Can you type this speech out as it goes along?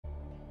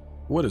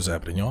What is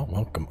happening, y'all?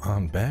 Welcome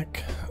on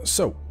back.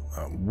 So,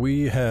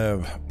 we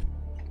have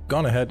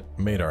gone ahead,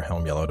 made our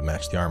helm yellow to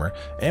match the armor,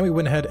 and we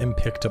went ahead and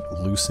picked up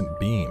Lucent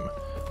Beam.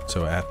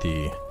 So at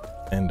the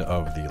end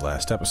of the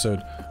last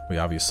episode, we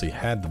obviously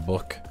had the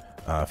book.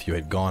 If you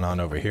had gone on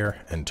over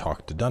here and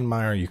talked to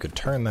Dunmire, you could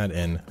turn that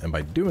in, and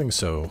by doing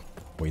so,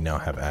 we now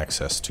have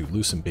access to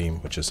Lucent Beam,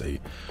 which is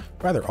a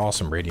rather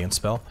awesome radiant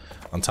spell.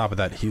 On top of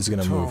that, he's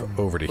going to move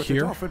over to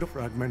here.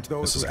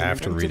 This is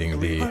after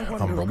reading the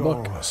Umbral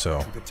book,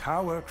 so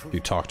if you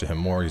talk to him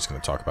more, he's going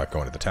to talk about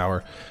going to the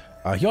tower.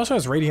 He also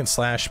has Radiant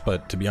Slash,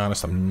 but to be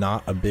honest, I'm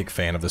not a big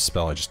fan of this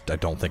spell. I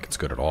don't think it's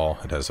good at all.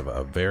 It has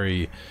a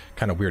very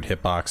kind of weird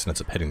hitbox, and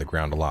ends up hitting the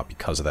ground a lot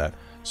because of that,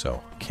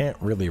 so can't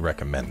really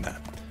recommend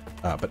that.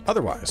 But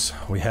otherwise,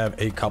 we have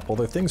a couple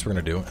other things we're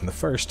going to do, and the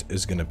first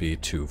is going to be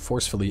to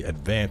forcefully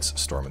advance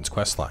Stormin's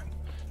questline.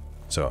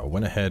 So I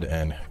went ahead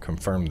and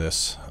confirmed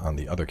this on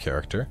the other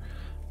character,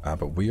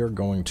 but we are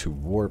going to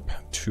warp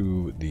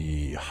to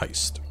the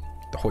hoist.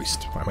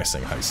 Why am I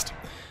saying heist?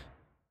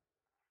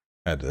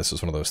 This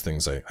is one of those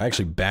things, I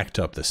actually backed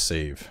up the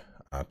save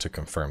to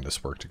confirm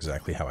this worked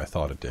exactly how I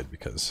thought it did,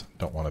 because I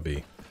don't want to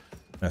be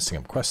messing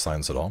up quest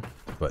lines at all.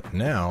 But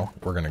now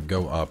we're going to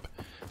go up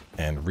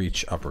and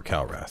reach Upper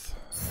Calrath.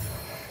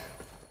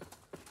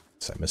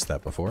 So I missed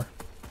that before,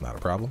 not a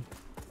problem.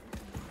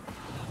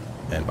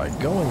 And by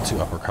going to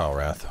Upper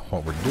Calrath,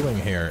 what we're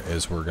doing here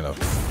is we're going to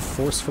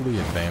forcefully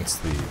advance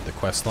the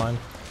quest line.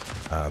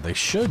 They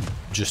should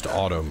just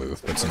auto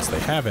move, but since they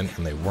haven't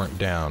and they weren't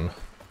down,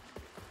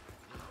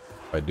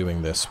 by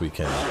doing this we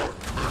can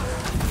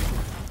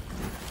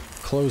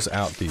close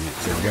out the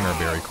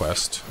Ginnerberry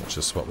quest, which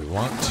is what we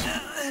want.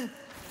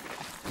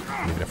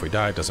 Even if we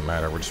die, it doesn't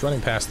matter. We're just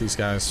running past these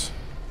guys.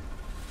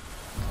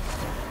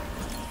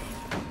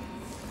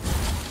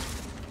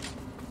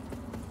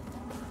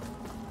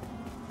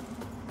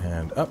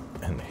 And up,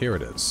 and here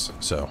it is.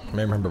 So,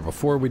 remember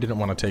before we didn't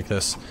want to take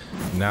this.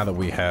 Now that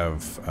we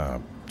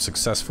have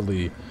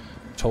successfully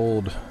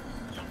told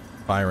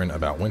Byron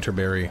about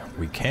Winterberry,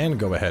 we can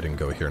go ahead and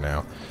go here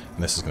now.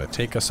 And this is going to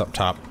take us up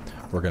top.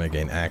 We're going to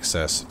gain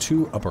access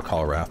to Upper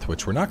Calrath,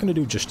 which we're not going to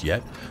do just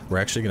yet. We're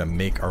actually going to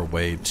make our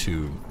way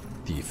to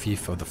the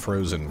Fief of the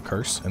Frozen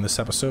Curse in this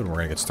episode. We're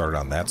going to get started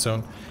on that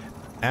zone.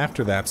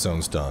 After that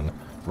zone's done,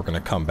 we're going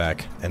to come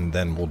back and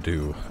then we'll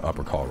do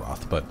Upper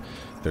Calrath. But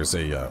there's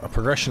a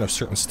progression of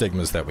certain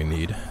stigmas that we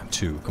need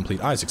to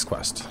complete Isaac's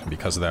quest. And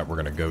because of that, we're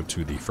going to go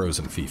to the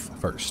Frozen Fief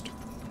first.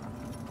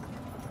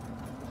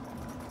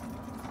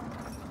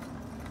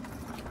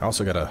 I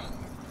also got to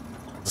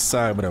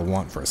decide what I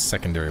want for a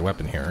secondary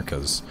weapon here,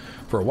 because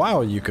for a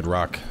while you could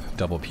rock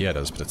double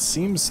Pietas, but it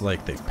seems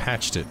like they've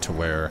patched it to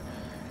where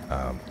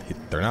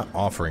they're not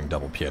offering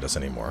double Pietas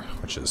anymore,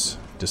 which is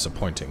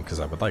disappointing because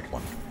I would like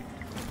one.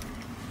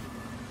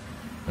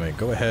 Anyway,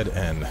 go ahead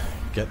and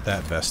get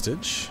that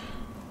vestige.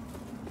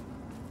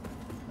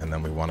 And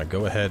then we want to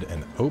go ahead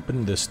and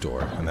open this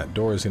door, and that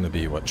door is going to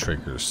be what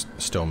triggers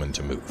Stoneman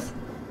to move.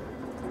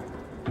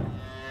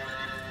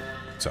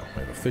 So,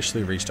 we've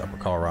officially reached Upper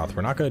Calrath.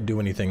 We're not going to do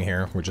anything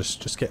here, we're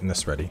just getting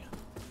this ready.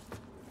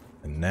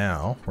 And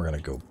now, we're going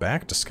to go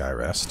back to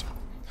Skyrest,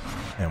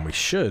 and we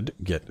should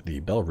get the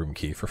bell room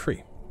key for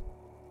free.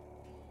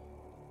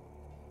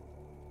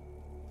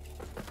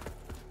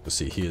 You'll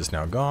see he is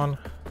now gone,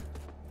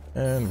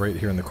 and right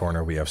here in the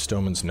corner we have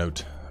Stoneman's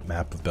Note,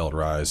 Map of Belled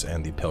Rise,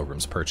 and the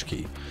Pilgrim's Perch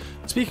key.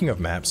 Speaking of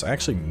maps, I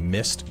actually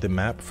missed the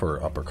map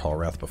for Upper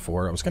Calrath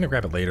before. I was going to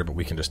grab it later, but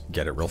we can just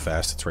get it real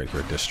fast. It's right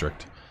here at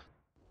District.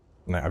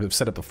 And I've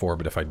said it before,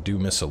 but if I do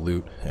miss a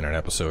loot in an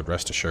episode,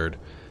 rest assured,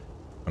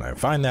 when I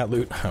find that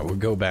loot, I will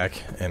go back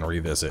and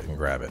revisit and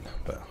grab it.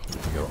 But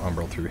we can go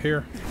Umbral through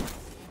here.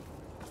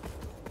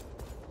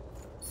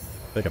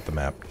 Pick up the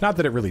map. Not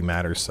that it really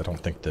matters. I don't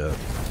think as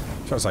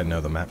far as I know,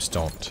 the maps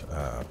don't,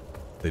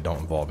 they don't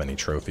involve any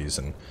trophies,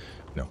 and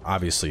you know,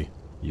 obviously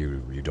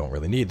you don't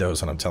really need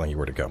those, and I'm telling you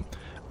where to go.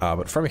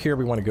 But from here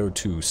we want to go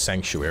to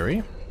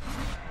Sanctuary.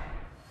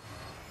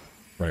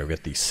 We're going to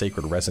get the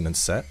Sacred Resonance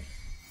set.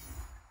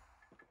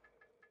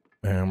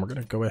 And we're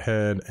going to go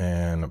ahead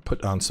and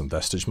put on some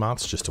Vestige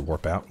Moths just to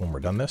warp out when we're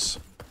done this.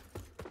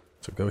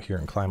 So go here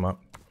and climb up.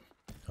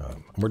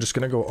 We're just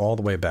going to go all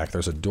the way back.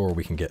 There's a door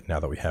we can get now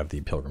that we have the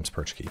Pilgrim's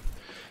Perch key.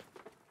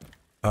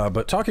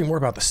 But talking more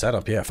about the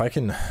setup, yeah,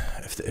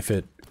 if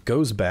it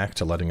goes back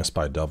to letting us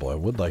buy double, I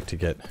would like to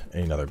get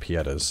another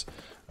Pietas.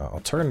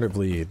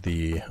 Alternatively,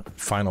 the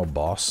final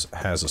boss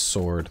has a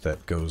sword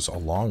that goes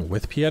along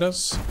with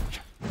Pietas,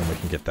 and we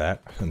can get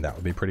that, and that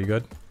would be pretty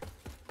good.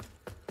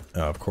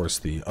 Of course,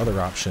 the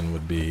other option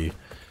would be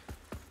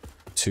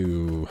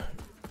to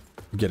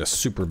get a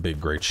super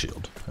big Great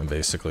Shield, and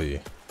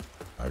basically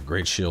a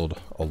Great Shield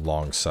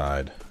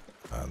alongside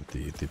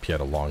the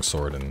Pieta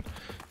Longsword, and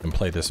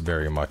play this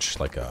very much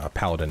like a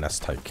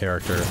Paladin-esque type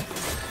character.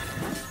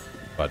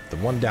 But the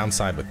one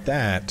downside with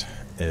that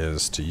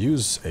is to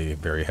use a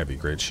very heavy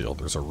Great Shield.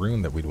 There's a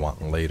rune that we'd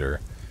want later,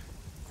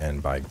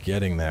 and by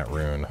getting that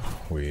rune,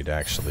 we'd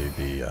actually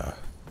be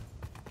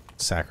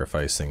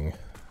sacrificing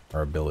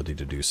our ability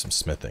to do some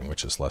smithing,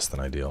 which is less than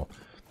ideal.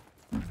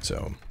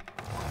 So,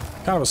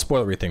 kind of a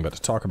spoilery thing, but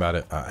to talk about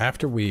it,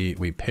 after we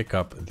pick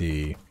up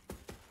the...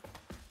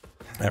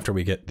 After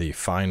we get the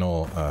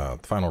final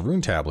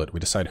rune tablet, we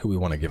decide who we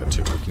want to give it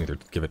to. We can either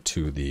give it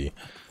to the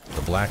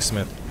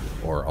blacksmith,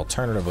 or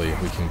alternatively,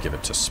 we can give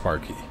it to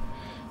Sparky.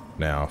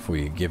 Now, if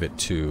we give it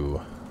to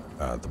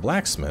the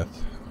blacksmith,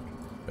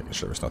 making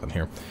sure there's nothing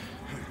here,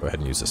 go ahead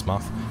and use this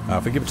moth.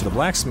 If we give it to the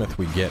blacksmith,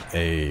 we get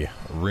a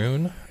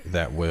rune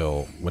that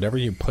will, whatever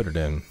you put it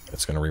in,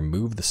 it's going to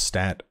remove the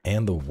stat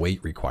and the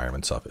weight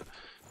requirements of it,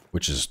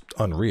 which is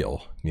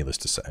unreal, needless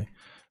to say.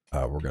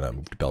 We're going to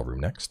move to Bell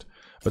Room next.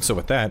 But so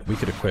with that, we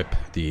could equip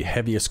the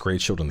heaviest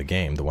great shield in the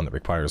game, the one that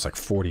requires like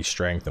 40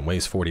 strength and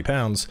weighs 40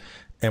 pounds,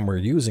 and we're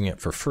using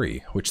it for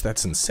free, which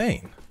that's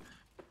insane.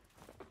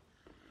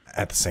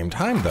 At the same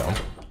time, though,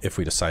 if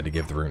we decide to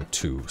give the rune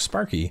to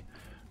Sparky,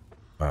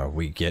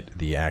 we get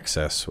the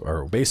access,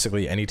 or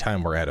basically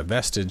anytime we're at a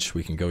vestige,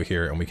 we can go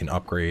here and we can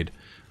upgrade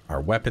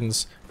our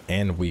weapons,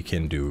 and we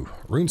can do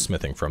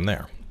runesmithing from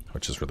there,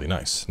 which is really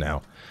nice.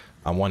 Now,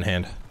 on one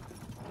hand,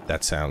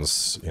 that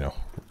sounds, you know,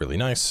 really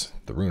nice.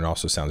 The rune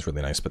also sounds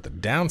really nice, but the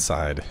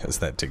downside is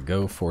that to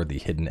go for the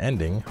hidden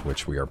ending,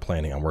 which we are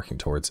planning on working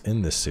towards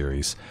in this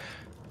series,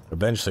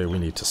 eventually we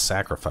need to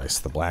sacrifice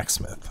the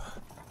blacksmith.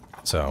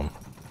 So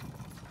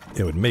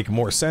it would make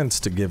more sense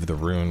to give the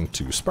rune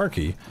to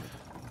Sparky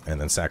and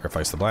then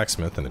sacrifice the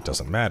blacksmith, and it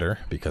doesn't matter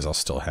because I'll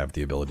still have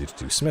the ability to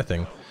do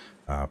smithing.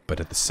 But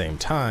at the same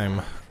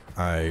time,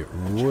 I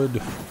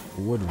would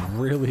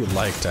really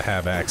like to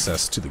have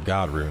access to the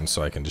god rune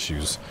so I can just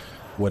use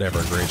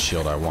whatever great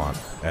shield I want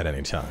at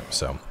any time.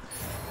 So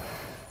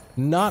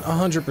not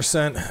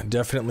 100%,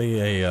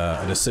 definitely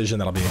a decision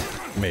that'll be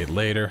made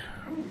later.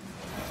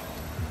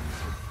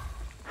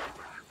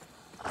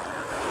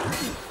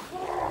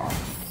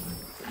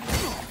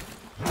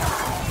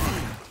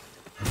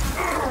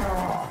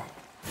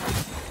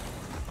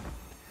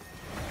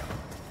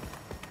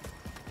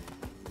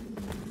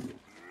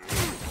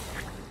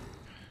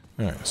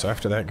 Alright, so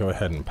after that, go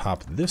ahead and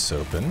pop this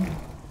open.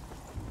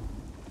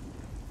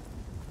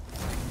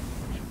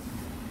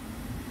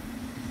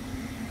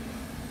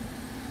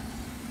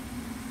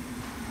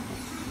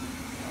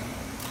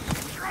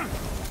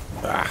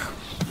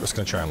 Just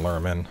gonna try and lure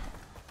them in.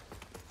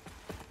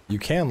 You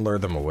can lure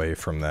them away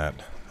from that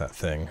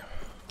thing.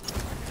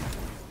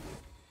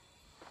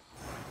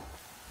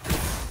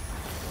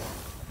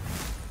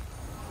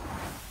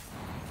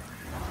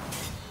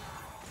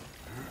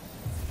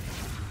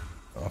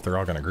 Well, if they're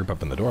all gonna group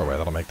up in the doorway,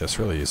 that'll make this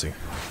really easy.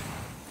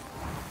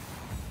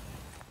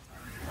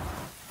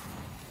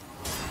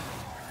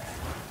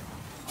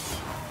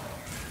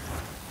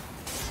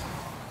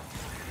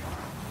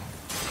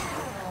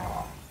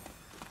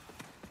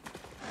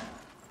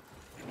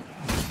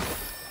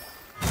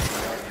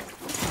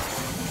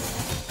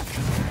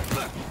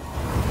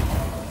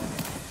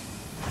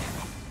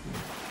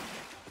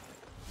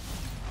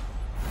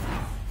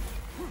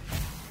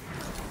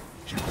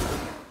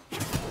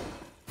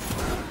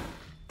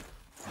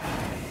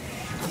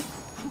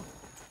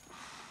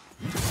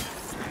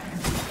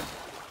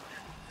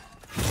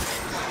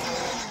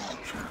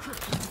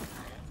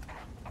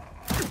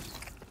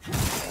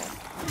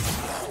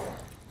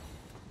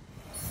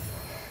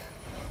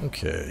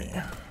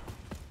 Okay.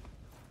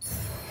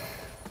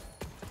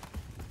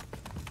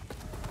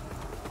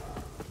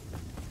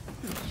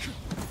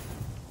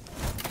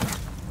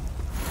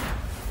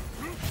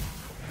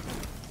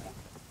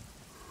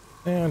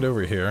 And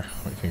over here,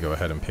 we can go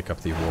ahead and pick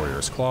up the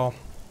Warrior's Claw.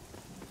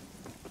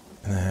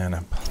 And then I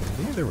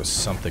believe there was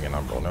something in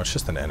Umbral. No, it's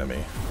just an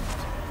enemy.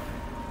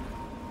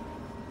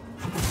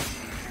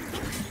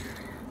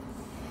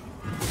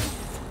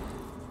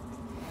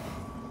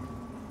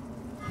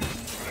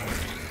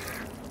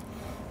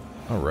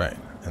 Alright,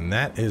 and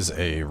that is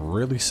a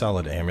really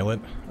solid amulet.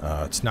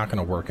 It's not going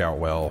to work out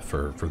well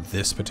for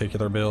this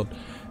particular build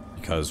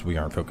because we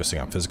aren't focusing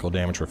on physical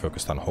damage, we're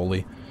focused on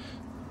holy.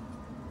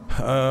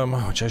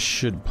 Which I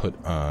should put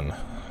on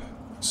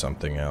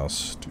something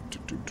else.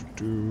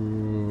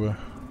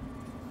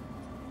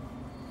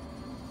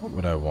 What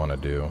would I want to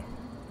do?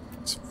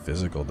 It's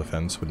physical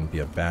defense wouldn't be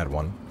a bad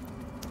one.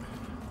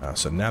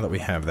 So now that we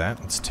have that,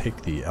 let's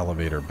take the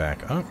elevator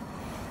back up.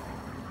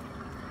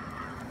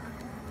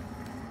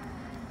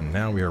 And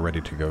now we are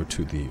ready to go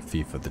to the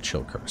Fief of the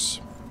Chill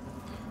Curse.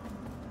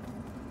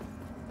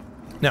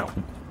 Now,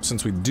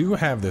 since we do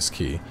have this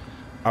key,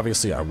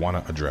 obviously I want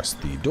to address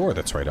the door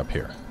that's right up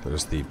here.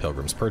 There's the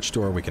Pilgrim's Perch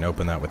door. We can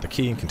open that with the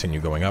key and continue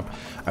going up.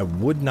 I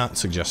would not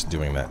suggest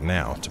doing that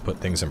now. To put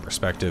things in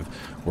perspective,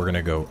 we're going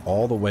to go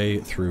all the way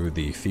through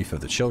the Fief of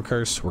the Chill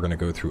Curse. We're going to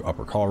go through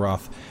Upper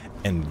Colroth,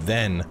 and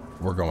then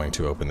we're going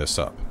to open this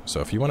up.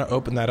 So if you want to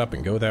open that up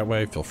and go that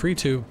way, feel free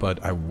to,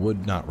 but I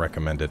would not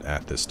recommend it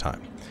at this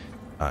time.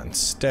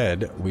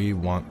 Instead, we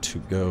want to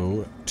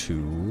go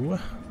to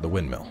the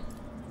windmill.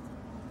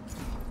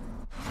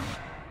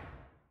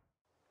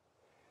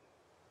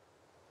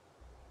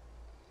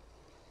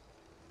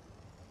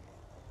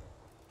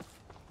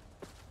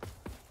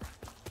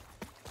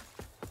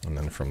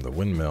 from the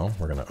windmill,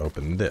 we're going to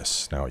open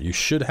this. Now, you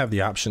should have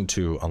the option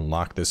to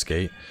unlock this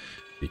gate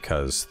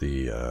because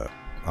the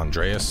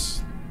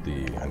Andreas,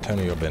 the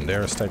Antonio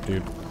Banderas type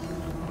dude,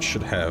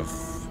 should have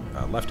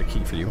left a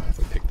key for you.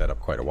 We picked that up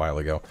quite a while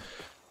ago.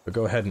 But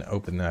go ahead and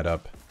open that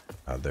up.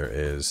 There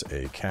is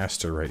a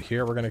caster right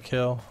here we're going to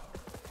kill.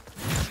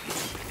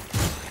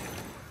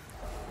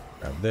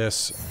 Grab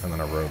this, and then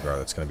a rogue guard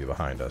that's going to be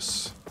behind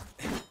us.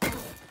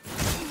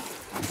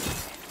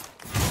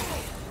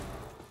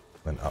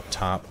 Then up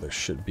top, there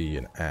should be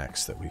an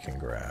axe that we can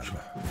grab.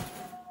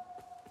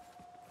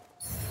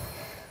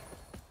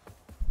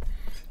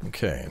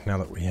 Okay, now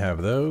that we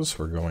have those,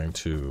 we're going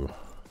to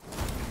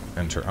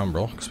enter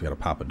Umbral, because we got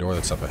to pop a door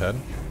that's up ahead.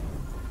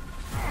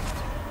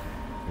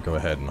 Go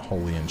ahead and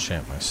wholly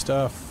enchant my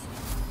stuff.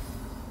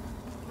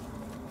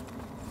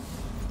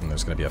 And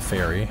there's going to be a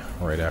fairy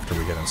right after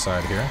we get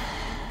inside here.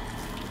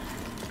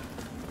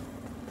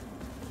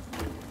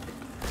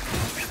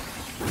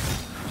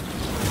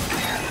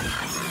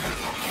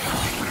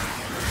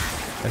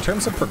 In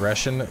terms of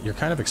progression, you're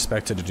kind of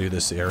expected to do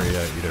this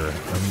area either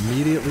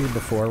immediately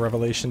before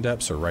Revelation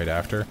Depths or right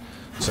after,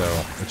 so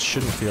it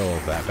shouldn't feel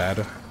that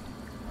bad.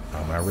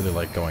 I really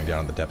like going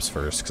down the depths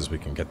first because we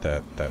can get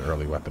that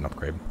early weapon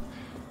upgrade.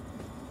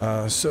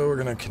 So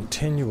we're going to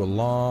continue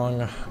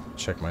along,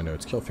 check my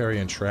notes, kill fairy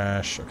and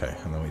trash, okay,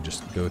 and then we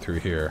just go through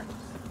here.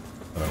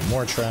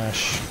 More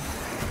trash.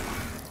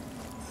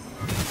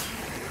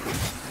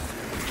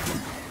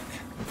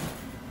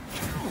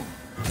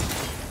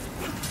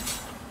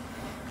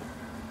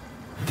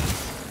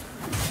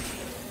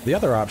 The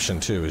other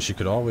option, too, is you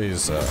could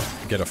always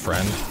get a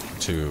friend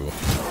to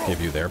give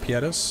you their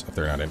pietas if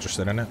they're not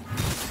interested in it.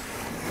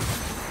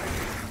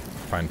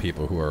 Find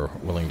people who are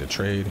willing to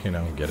trade, you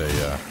know, get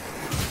a,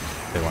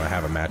 they want to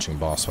have a matching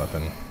boss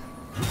weapon,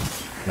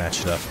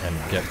 match it up,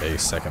 and get a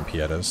second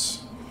pietas.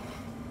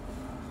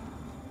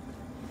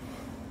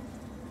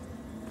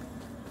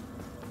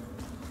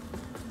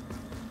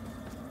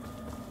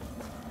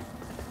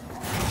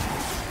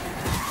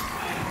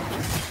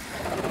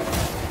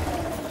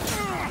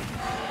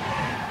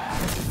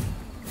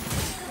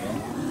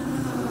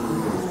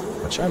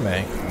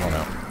 I don't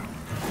know.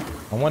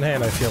 On one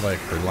hand, I feel like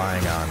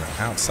relying on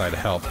outside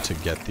help to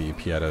get the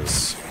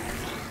pietas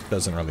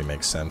doesn't really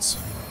make sense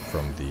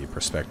from the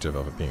perspective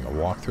of it being a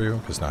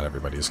walkthrough, because not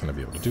everybody is going to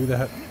be able to do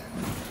that.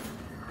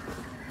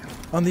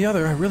 On the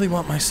other, I really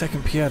want my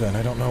second pieta, and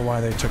I don't know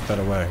why they took that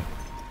away.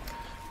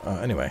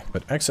 Anyway,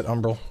 but exit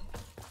Umbral,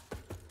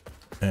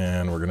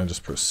 and we're going to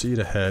just proceed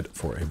ahead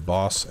for a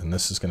boss, and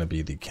this is going to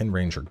be the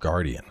Kinranger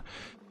Guardian.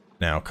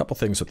 Now, a couple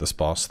things with this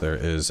boss. There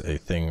is a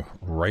thing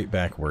right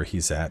back where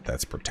he's at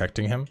that's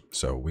protecting him,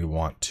 so we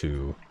want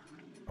to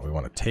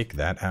take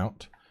that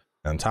out.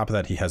 And on top of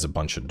that, he has a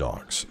bunch of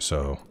dogs.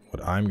 So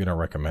what I'm going to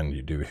recommend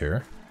you do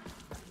here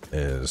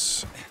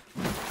is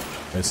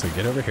basically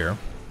get over here.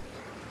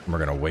 And we're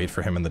going to wait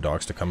for him and the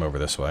dogs to come over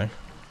this way.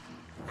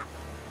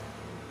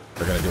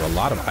 They're going to do a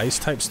lot of ice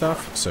type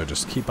stuff, so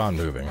just keep on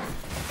moving.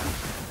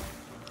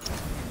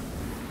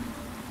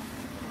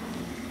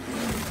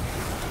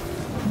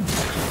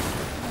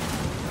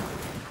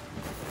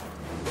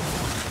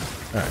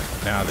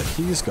 Alright, now that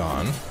he's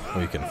gone,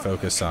 we can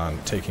focus on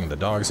taking the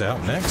dogs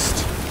out next.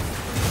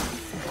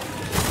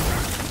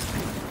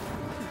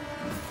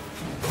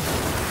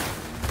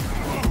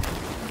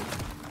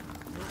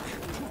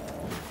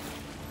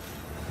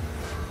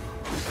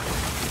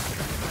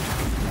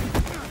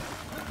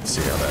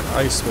 See how that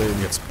ice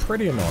wave gets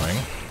pretty annoying.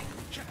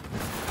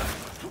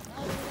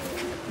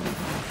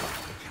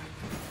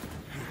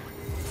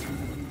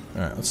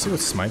 Alright, let's see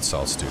what Smite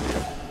Salts do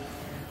here.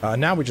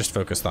 Now we just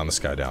focused on this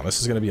guy down. This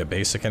is going to be a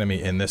basic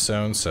enemy in this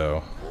zone,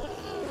 so...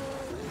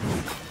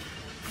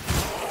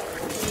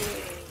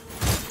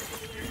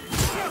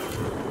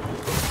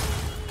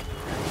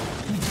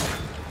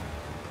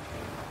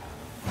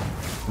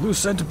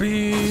 Lucent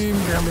Beam!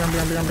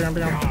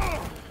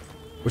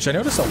 Which I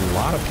noticed a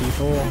lot of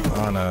people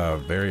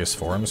on various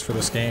forums for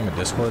this game and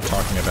Discord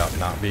talking about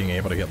not being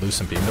able to get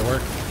Lucent Beam to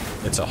work.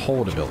 It's a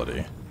hold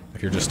ability.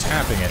 If you're just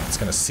tapping it, it's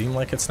going to seem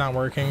like it's not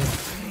working.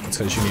 It's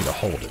because you need to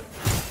hold it.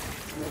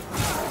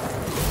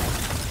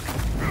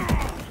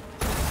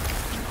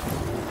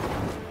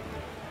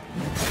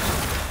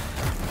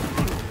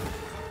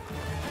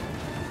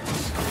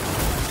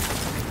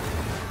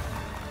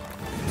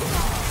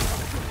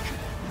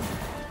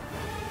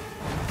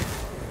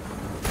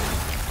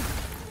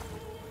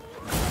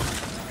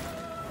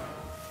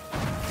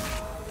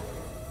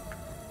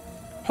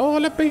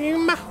 Hold a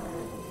beam!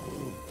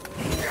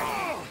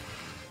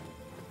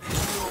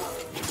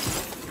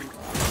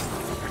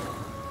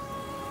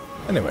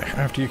 Anyway,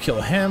 after you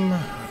kill him,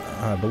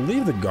 I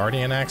believe the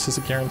Guardian Axe is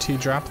a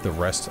guaranteed drop. The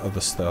rest of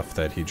the stuff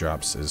that he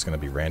drops is going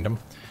to be random.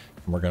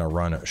 And we're going to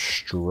run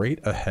straight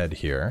ahead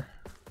here.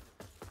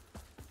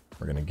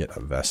 We're going to get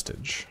a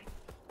Vestige.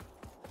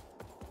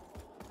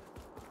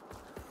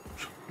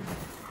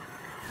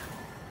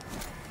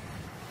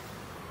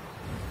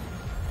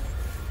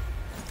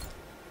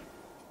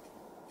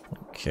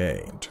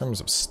 Okay, in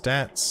terms of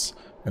stats,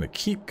 I'm gonna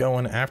keep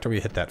going after we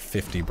hit that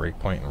 50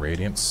 breakpoint in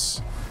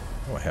radiance.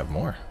 Oh, I have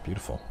more.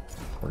 Beautiful.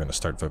 We're gonna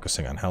start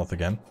focusing on health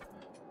again.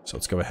 So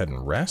let's go ahead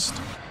and rest.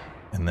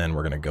 And then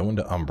we're gonna go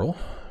into Umbral.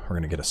 We're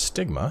gonna get a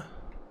Stigma.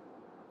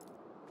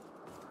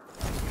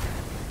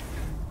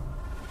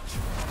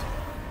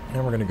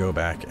 And we're gonna go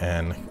back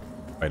and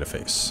fight a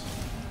face.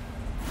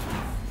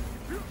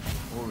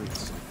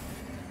 Always.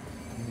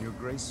 May your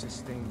grace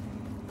sustain me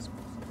in these moments.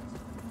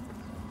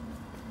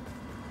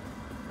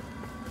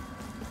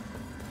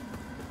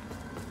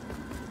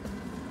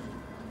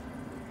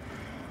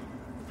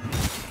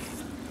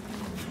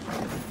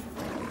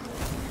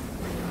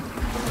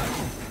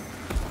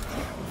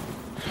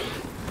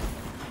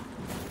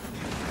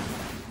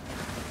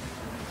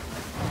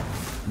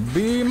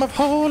 Beam of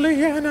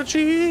holy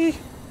energy!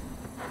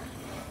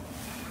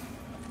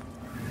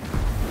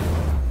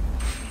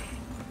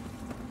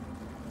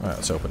 Alright,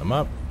 let's open them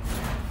up.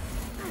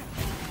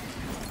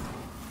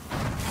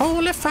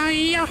 Holy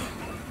fire!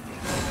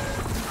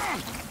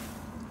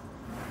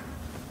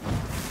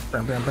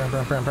 Bam, bam, bam,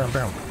 bam, bam, bam,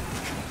 bam.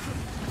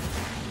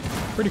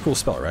 Pretty cool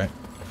spell, right?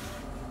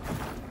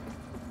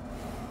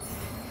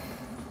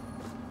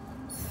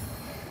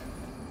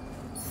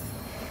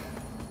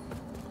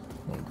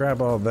 We'll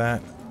grab all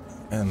that,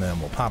 and then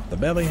we'll pop the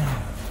belly.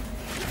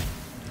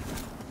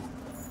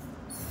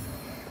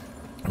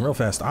 And real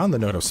fast, on the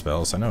note of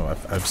spells, I know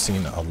I've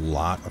seen a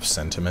lot of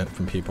sentiment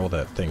from people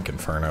that think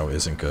Inferno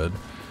isn't good.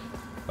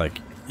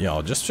 Like,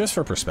 y'all, just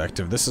for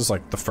perspective, this is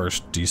like the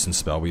first decent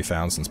spell we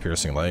found since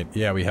Piercing Light.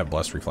 Yeah, we have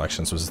Blessed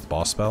Reflections, which is the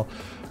boss spell.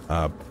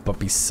 But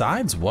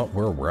besides what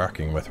we're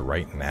working with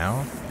right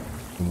now,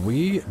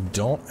 we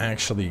don't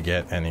actually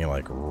get any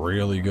like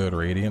really good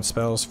Radiant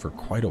spells for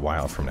quite a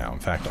while from now. In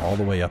fact, all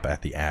the way up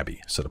at the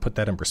Abbey. So to put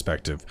that in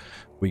perspective,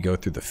 we go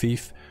through the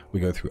Fief, we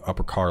go through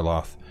Upper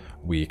Karloth,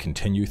 we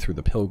continue through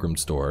the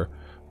Pilgrim's Door,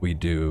 we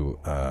do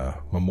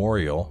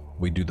Memorial,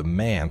 we do the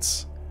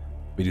Manse,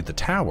 we do the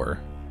Tower,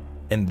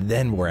 and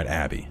then we're at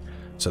Abbey.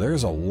 So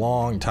there's a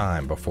long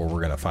time before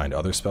we're going to find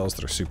other spells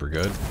that are super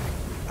good.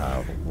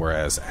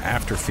 Whereas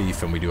after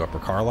Fief and we do Upper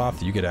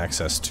Karloth, you get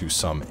access to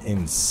some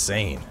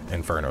insane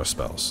Inferno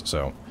spells.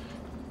 So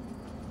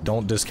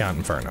don't discount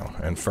Inferno.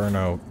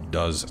 Inferno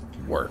does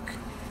work.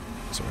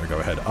 So we're going to go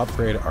ahead and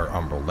upgrade our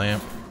Umbral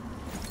Lamp.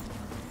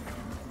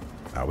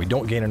 We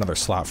don't gain another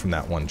slot from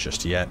that one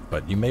just yet,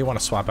 but you may want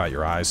to swap out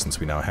your eyes since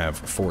we now have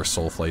 4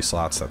 Soulflay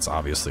slots. That's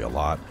obviously a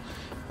lot.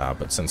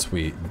 But since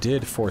we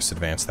did force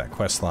advance that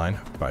quest line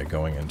by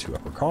going into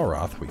Upper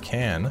Karloth, we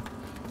can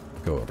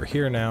go over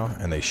here now,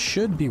 and they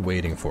should be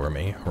waiting for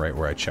me right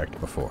where I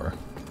checked before.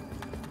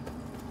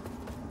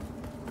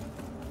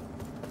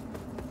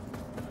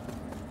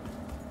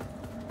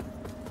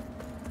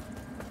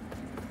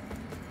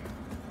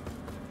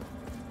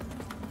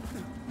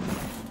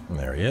 And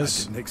there he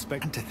is. Didn't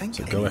expect to think.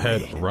 So go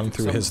ahead, run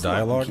through his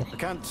dialogue. I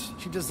can't.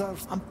 She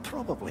deserves. I'm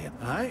probably.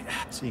 Aye.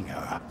 Seeing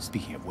her.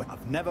 Speaking of which,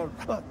 I've never.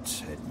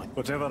 But it might.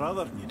 Whatever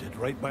other. You did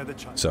right by the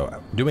child.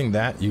 So doing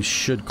that, you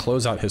should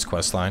close out his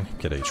quest line,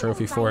 get a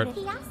trophy for it.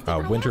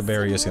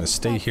 Winterberry is going to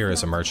stay here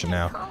as a merchant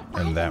now,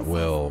 and that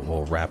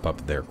will wrap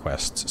up their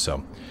quests.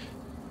 So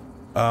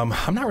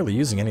I'm not really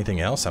using anything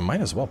else. I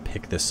might as well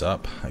pick this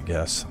up, I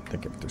guess. I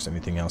think if there's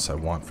anything else I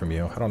want from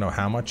you. I don't know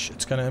how much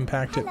it's going to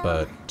impact it,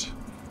 but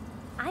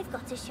I've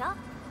got a shop.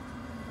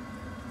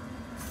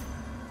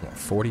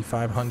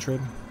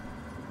 4,500?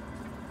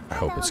 I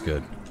hope it's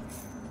good.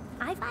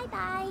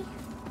 Bye.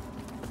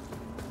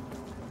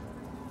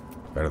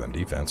 Better than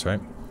defense, right?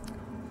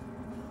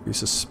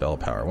 Increases spell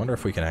power. I wonder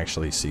if we can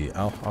actually see.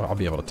 I'll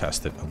be able to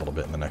test it a little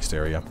bit in the next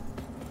area.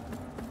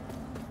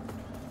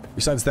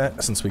 Besides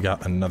that, since we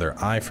got another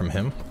eye from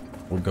him,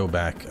 we'll go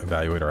back,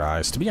 evaluate our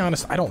eyes. To be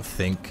honest, I don't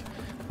think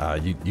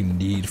you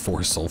need 4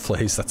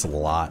 Soulflays. That's a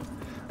lot.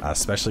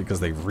 Especially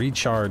because they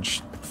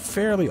recharge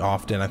fairly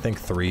often. I think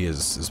 3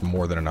 is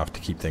more than enough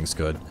to keep things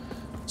good.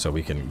 So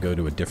we can go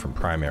to a different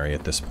primary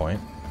at this point.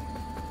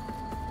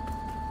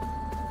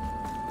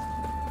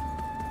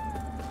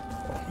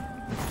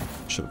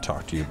 Should have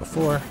talked to you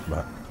before,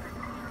 but...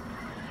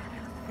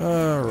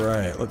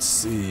 Alright, let's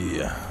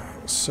see.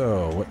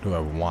 So, what do I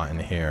want in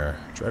here?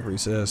 Dread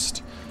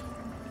resist.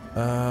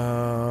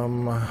 I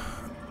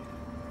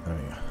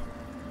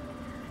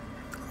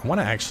want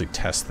to actually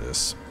test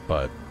this,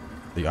 but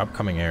the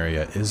upcoming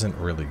area isn't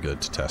really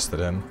good to test it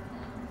in.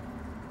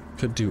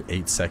 Could do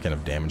 8 seconds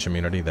of damage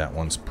immunity. That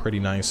one's pretty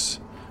nice.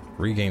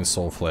 Regain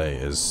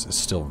Soulflay is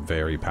still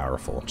very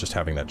powerful, just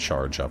having that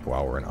charge up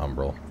while we're in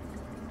Umbral.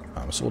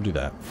 So we'll do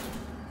that.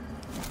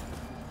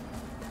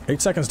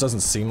 8 seconds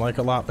doesn't seem like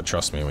a lot, but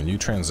trust me, when you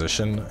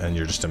transition and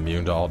you're just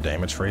immune to all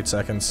damage for 8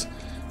 seconds,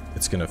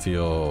 it's gonna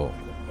feel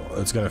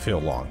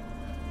long.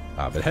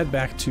 But head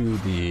back to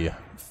the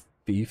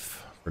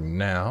Fief for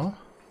now.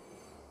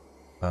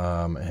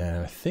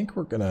 And I think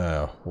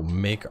we'll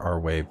make our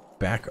way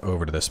back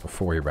over to this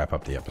before we wrap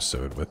up the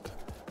episode with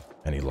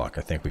any luck.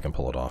 I think we can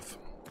pull it off.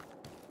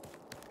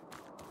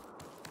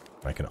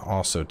 I can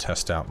also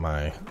test out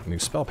my new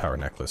spell power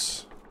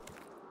necklace.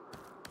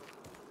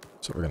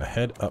 So we're going to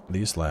head up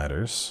these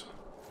ladders.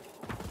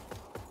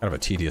 Kind of a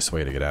tedious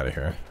way to get out of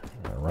here.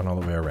 I'm gonna run all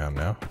the way around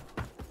now.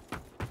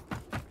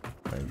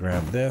 I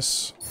grab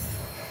this,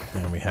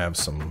 and we have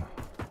some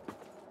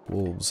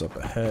wolves up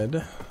ahead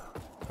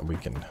that we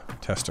can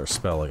test our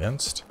spell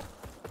against.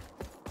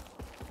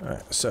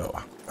 Alright, so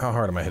how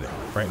hard am I hitting?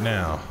 Right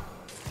now,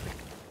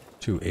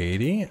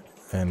 280,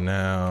 and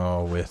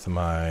now with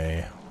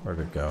my, where'd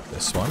it go?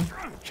 This one.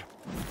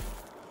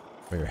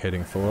 We are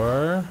hitting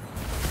for,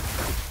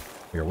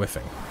 we are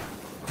whiffing.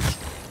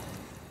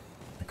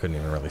 I couldn't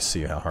even really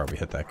see how hard we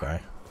hit that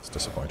guy. It's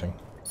disappointing.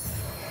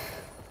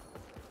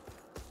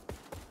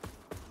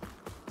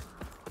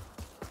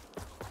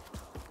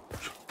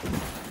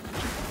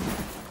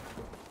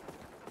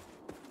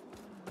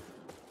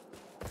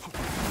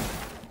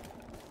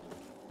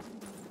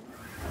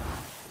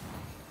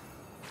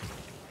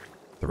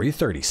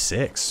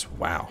 $336.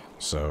 Wow.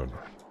 So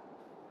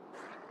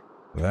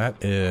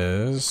that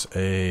is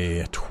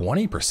a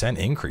 20%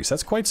 increase.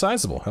 That's quite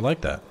sizable. I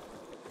like that.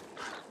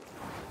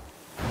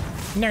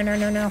 No, no,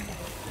 no, no.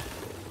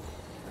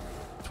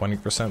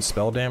 20%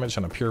 spell damage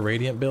on a pure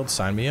radiant build.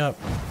 Sign me up.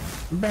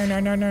 No, no,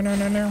 no, no, no,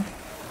 no, no.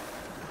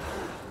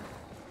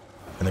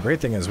 And the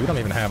great thing is we don't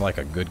even have like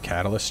a good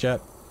catalyst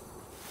yet.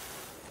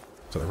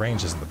 So the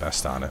range isn't the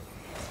best on it.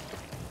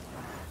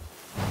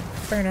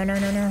 No, no, no,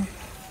 no, no.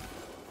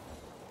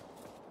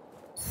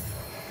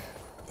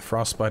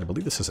 Frostbite, I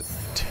believe this is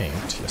a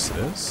taint. Yes, it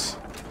is.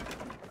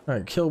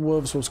 Alright, kill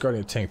wolves, wolves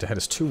guarding a taint. Ahead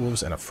is 2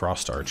 wolves and a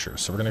frost archer.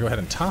 So we're going to go ahead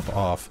and top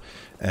off,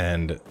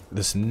 and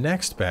this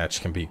next batch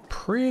can be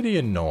pretty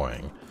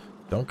annoying.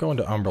 Don't go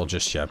into Umbral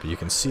just yet, but you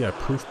can see a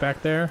poof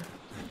back there.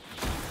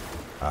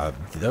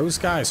 Those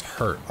guys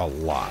hurt a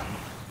lot.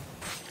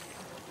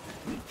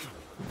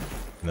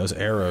 And those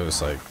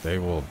arrows, like, they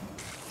will...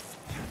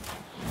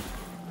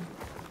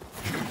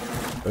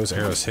 Those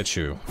arrows hit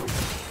you.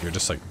 You're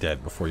just like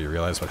dead before you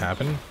realize what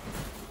happened.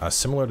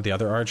 Similar to the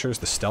other archers,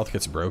 the stealth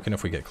gets broken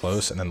if we get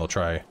close, and then they'll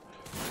try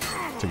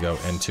to go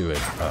into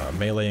a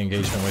melee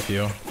engagement with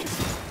you.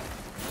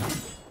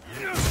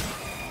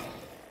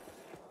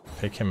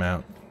 Take him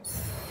out.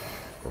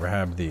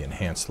 Grab the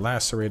enhanced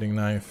lacerating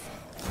knife.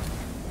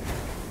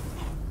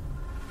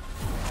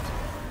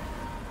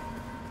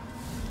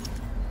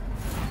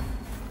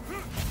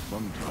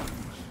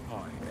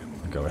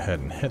 Go ahead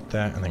and hit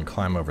that, and then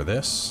climb over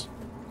this.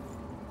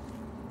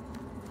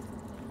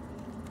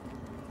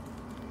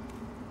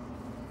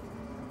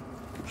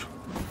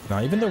 Now,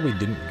 even though we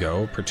didn't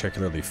go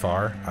particularly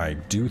far, I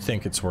do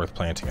think it's worth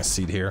planting a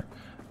seed here.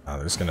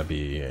 There's going to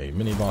be a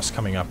mini-boss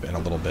coming up in a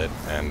little bit,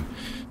 and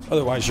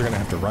otherwise you're going to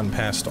have to run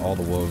past all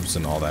the wolves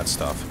and all that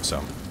stuff,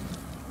 so...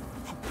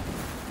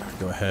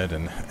 Go ahead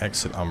and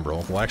exit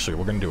Umbral. Well, actually,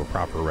 we're going to do a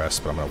proper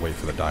rest, but I'm going to wait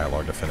for the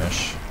dialogue to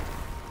finish.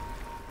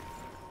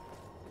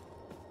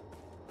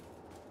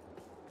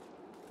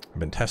 I've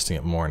been testing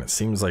it more, and it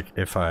seems like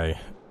if I...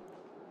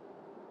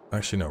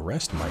 Actually, no,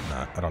 rest might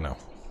not. I don't know.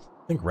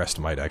 I think rest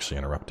might actually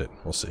interrupt it.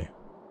 We'll see.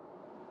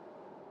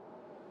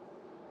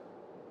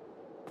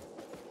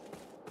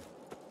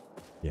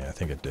 Yeah, I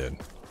think it did.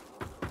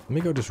 Let me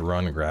go just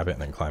run, grab it,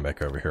 and then climb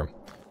back over here.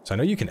 So I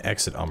know you can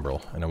exit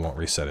Umbral, and it won't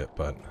reset it,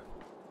 but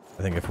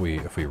I think if we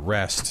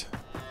rest,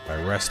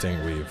 by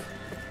resting, we've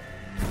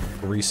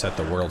reset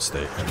the world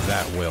state, and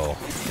that will...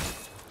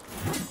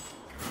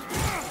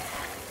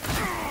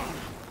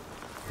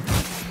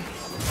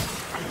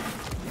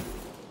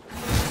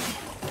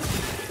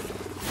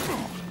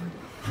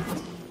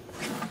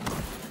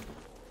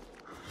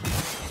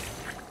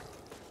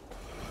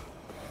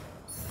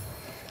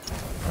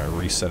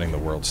 Resetting the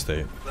world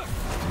state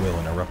will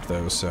interrupt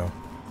those, so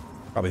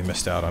probably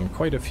missed out on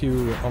quite a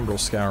few Umbral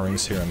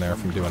scourings here and there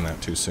from doing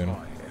that too soon.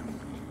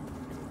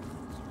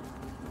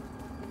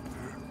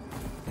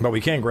 But we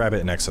can grab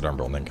it and exit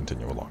Umbral and then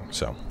continue along,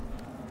 so...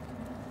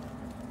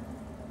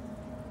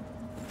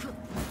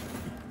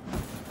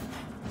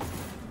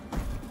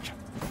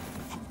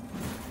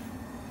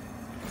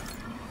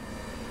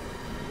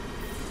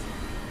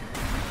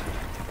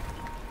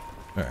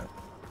 Alright,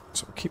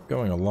 so keep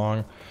going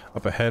along.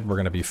 Up ahead, we're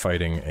going to be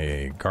fighting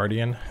a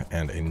Guardian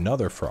and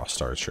another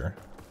Frost Archer.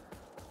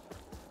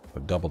 So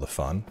double the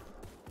fun.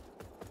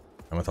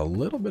 And with a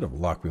little bit of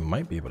luck, we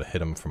might be able to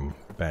hit him from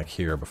back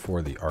here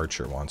before the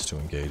Archer wants to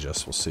engage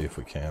us. We'll see if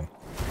we can.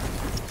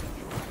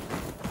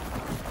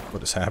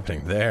 What is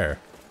happening there?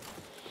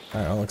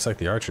 Alright, well, looks like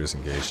the Archer's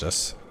engaged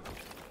us.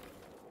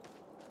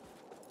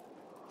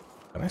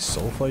 Can I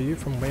soulflay you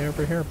from way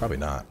over here? Probably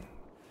not.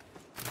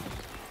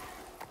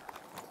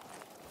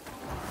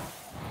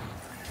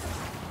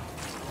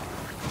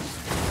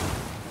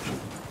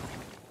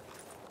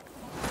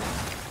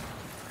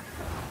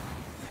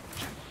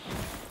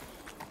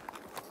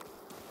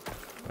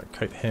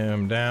 Kite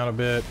him down a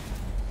bit.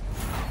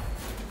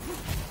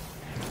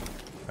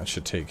 That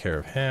should take care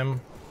of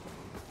him.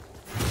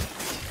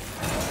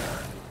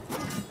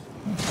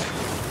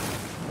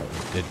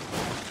 Oh, did...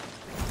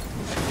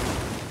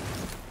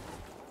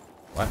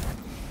 What?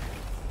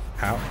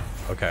 How?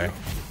 Okay.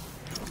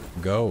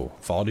 Go.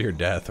 Fall to your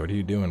death. What are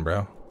you doing,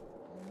 bro?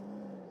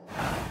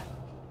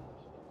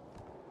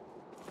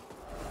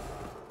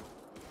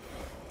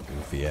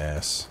 Goofy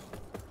ass.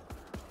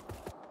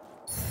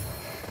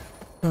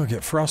 I'll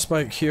get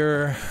Frostbite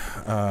here.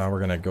 We're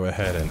gonna go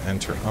ahead and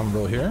enter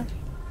Umbral here.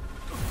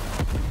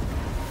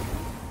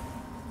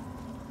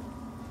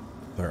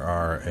 There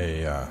are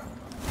a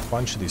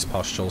bunch of these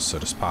pustules, so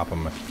just pop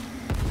them.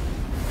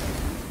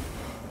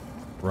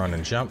 Run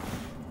and jump.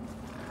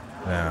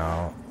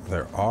 Now,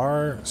 there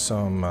are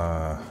some,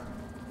 oh,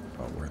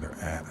 where they're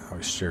at.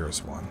 Oh, sure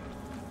is one.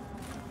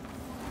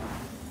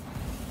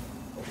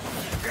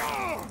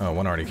 Oh,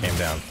 one already came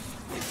down.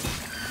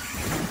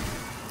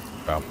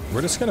 Well,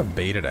 we're just gonna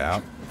bait it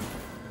out.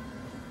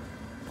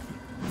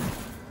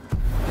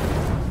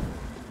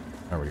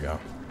 There we go.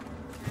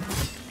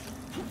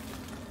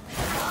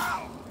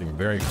 Being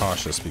very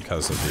cautious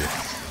because of the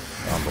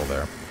umbral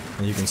there.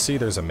 And you can see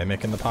there's a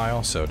mimic in the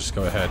pile, so just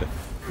go ahead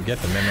and get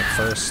the mimic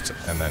first,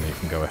 and then you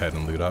can go ahead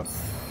and loot up.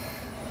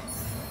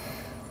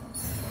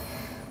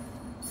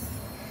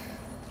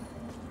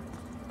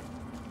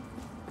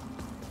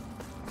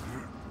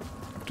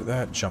 After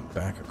that, jump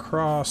back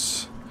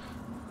across.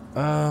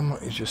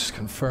 Let me just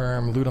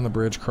confirm. Loot on the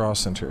bridge,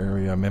 cross, enter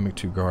area, mimic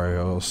 2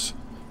 gargoyles.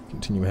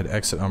 Continue ahead,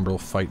 exit umbral,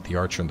 fight the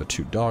archer and the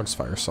 2 dogs,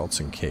 fire salts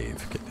in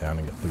cave. Get down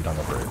and get loot on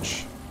the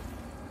bridge.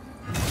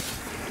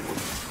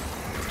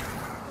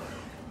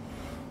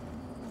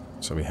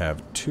 So we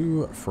have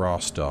 2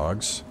 frost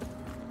dogs.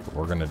 What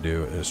we're gonna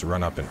do is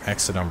run up and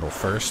exit umbral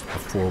first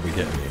before we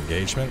get in the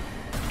engagement.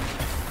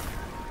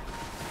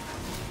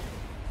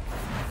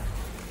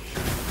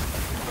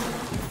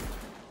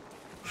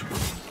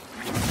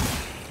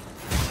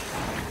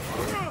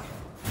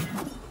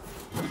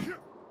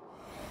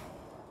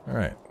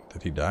 Alright,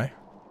 did he die?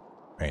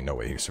 Ain't no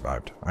way he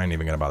survived. I ain't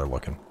even gonna bother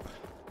looking.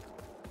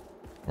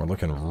 We're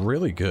looking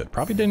really good.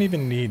 Probably didn't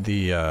even need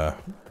the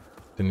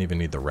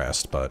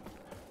rest, but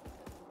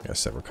like I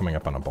said, we're coming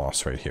up on a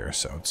boss right here,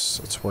 so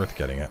it's worth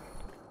getting it.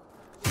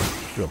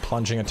 Do a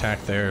plunging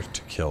attack there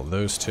to kill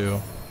those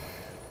 2.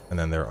 And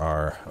then there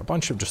are a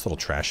bunch of just little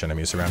trash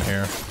enemies around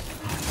here.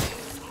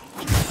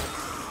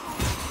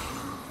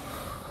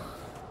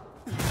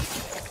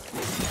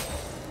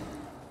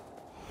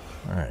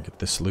 Alright, get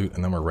this loot,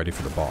 and then we're ready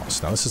for the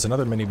boss. Now this is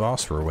another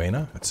mini-boss for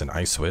Rowena. It's an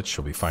Ice Witch.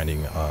 You'll be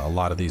finding a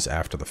lot of these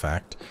after the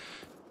fact.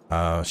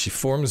 She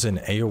forms an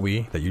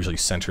AoE that usually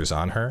centers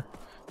on her.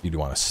 You'd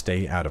want to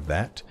stay out of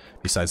that.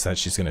 Besides that,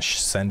 she's going to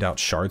send out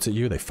shards at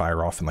you. They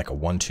fire off in like a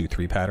 1, 2,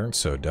 3 pattern,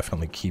 so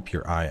definitely keep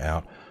your eye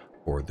out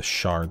for the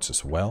shards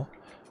as well.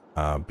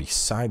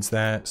 Besides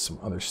that, some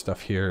other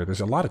stuff here. There's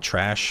a lot of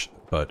trash,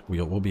 but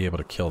we'll be able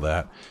to kill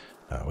that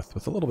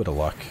with a little bit of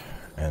luck.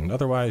 And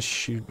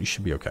otherwise, you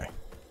should be okay.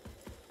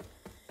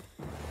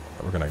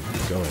 We're gonna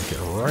go and get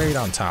right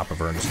on top of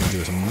her and just gonna do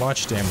as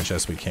much damage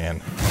as we can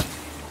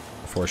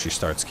before she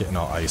starts getting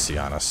all icy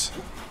on us.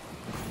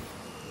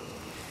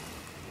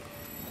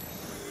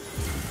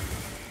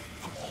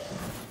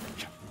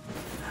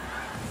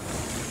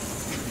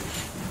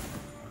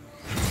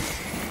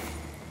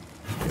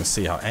 You can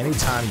see how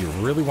anytime you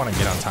really want to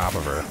get on top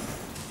of her,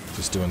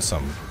 just doing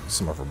some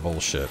of her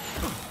bullshit.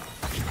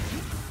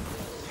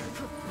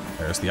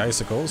 There's the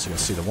icicles. You can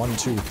see the 1,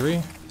 2,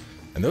 3.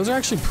 And those are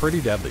actually pretty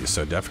deadly,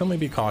 so definitely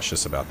be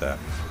cautious about that.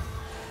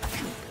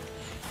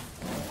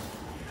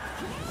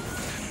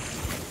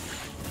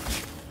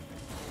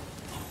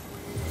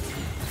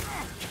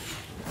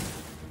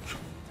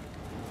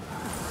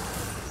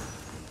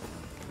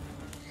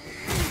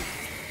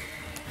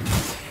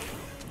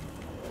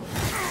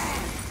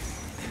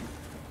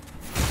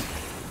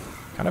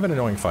 Kind of an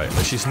annoying fight.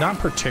 She's not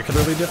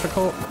particularly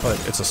difficult,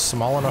 but it's a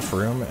small enough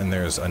room and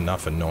there's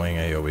enough annoying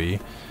AoE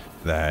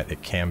that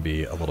it can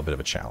be a little bit of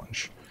a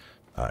challenge.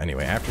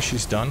 Anyway, after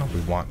she's done,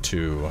 we want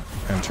to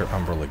enter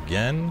Umbral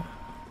again.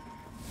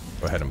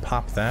 Go ahead and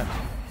pop that.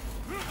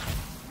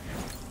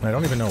 And I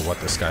don't even know what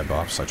this guy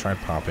buffs, so I tried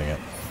popping it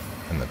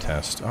in the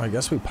test. Oh, I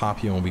guess we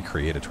pop you when we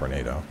create a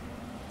tornado.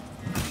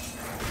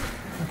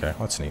 Okay,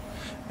 that's neat.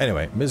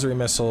 Anyway, Misery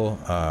Missile,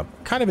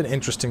 kind of an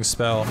interesting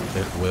spell.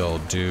 It will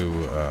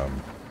do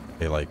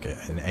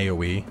an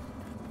AoE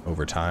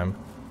over time,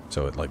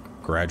 so it like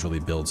gradually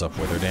builds up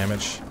wither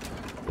damage.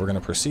 We're going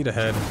to proceed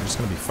ahead. We're just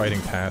going to be fighting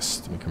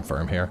past. Let me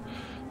confirm here.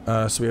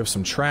 So we have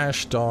some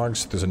trash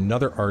dogs. There's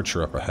another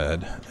archer up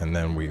ahead, and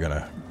then we're going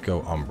to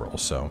go Umbral.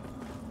 So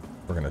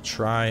we're going to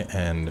try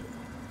and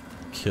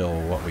kill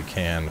what we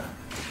can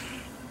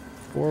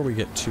before we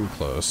get too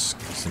close,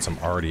 since I'm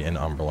already in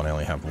Umbral and I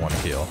only have 1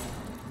 heal.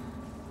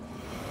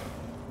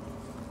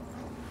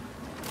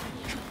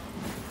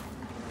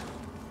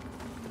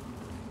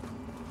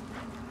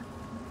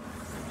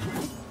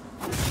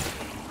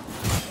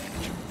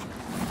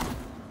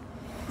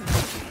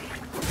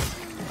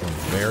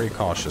 Very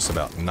cautious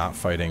about not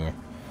fighting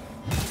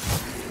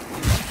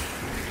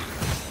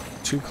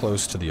too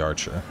close to the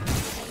archer.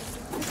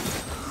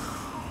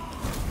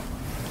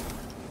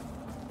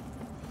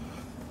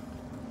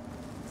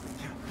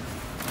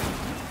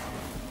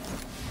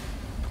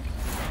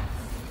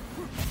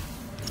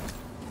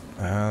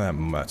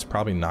 That's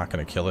probably not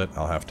going to kill it.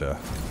 I'll have to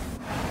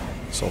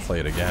soulflay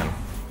it again.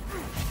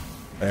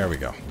 There we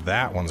go.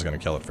 That one's gonna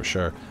kill it for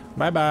sure.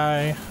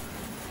 Bye-bye.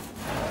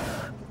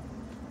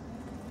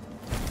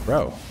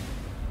 Bro.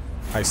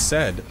 I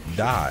said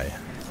die.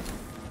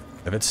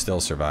 If it's still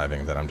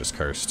surviving, then I'm just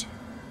cursed.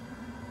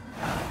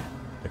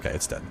 Okay,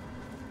 it's dead.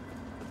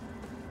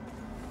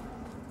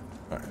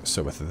 Alright,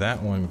 so with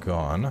that one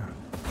gone...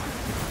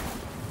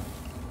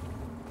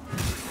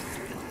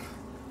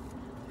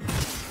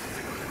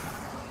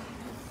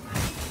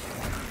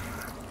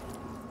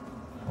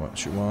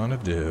 what you want to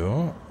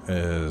do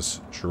is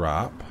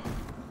drop,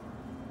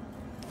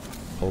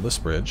 pull this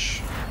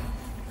bridge,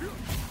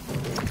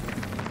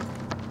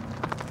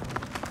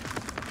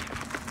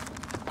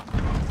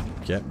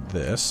 get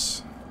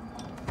this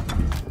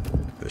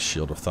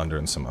Shield of Thunder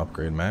and some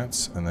upgrade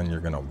mats, and then you're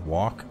going to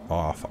walk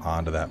off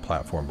onto that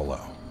platform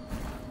below.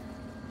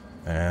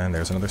 And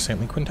there's another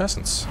Saintly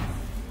Quintessence.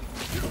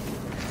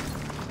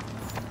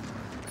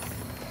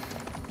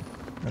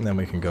 And then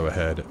we can go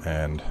ahead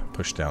and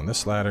push down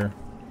this ladder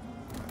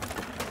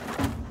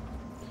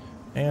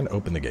and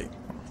open the gate.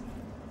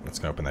 Let's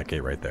go open that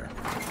gate right there.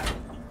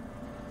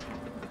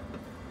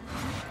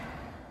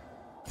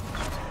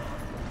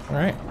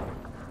 Alright.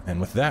 And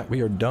with that,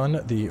 we are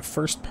done the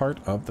first part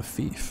of the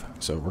Fief.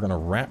 So we're going to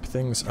wrap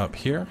things up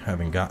here,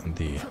 having gotten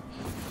the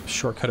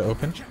shortcut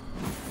open.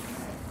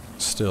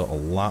 Still a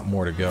lot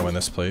more to go in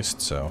this place,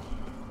 so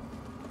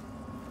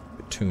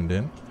get tuned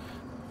in.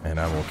 And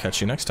I will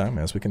catch you next time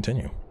as we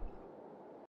continue.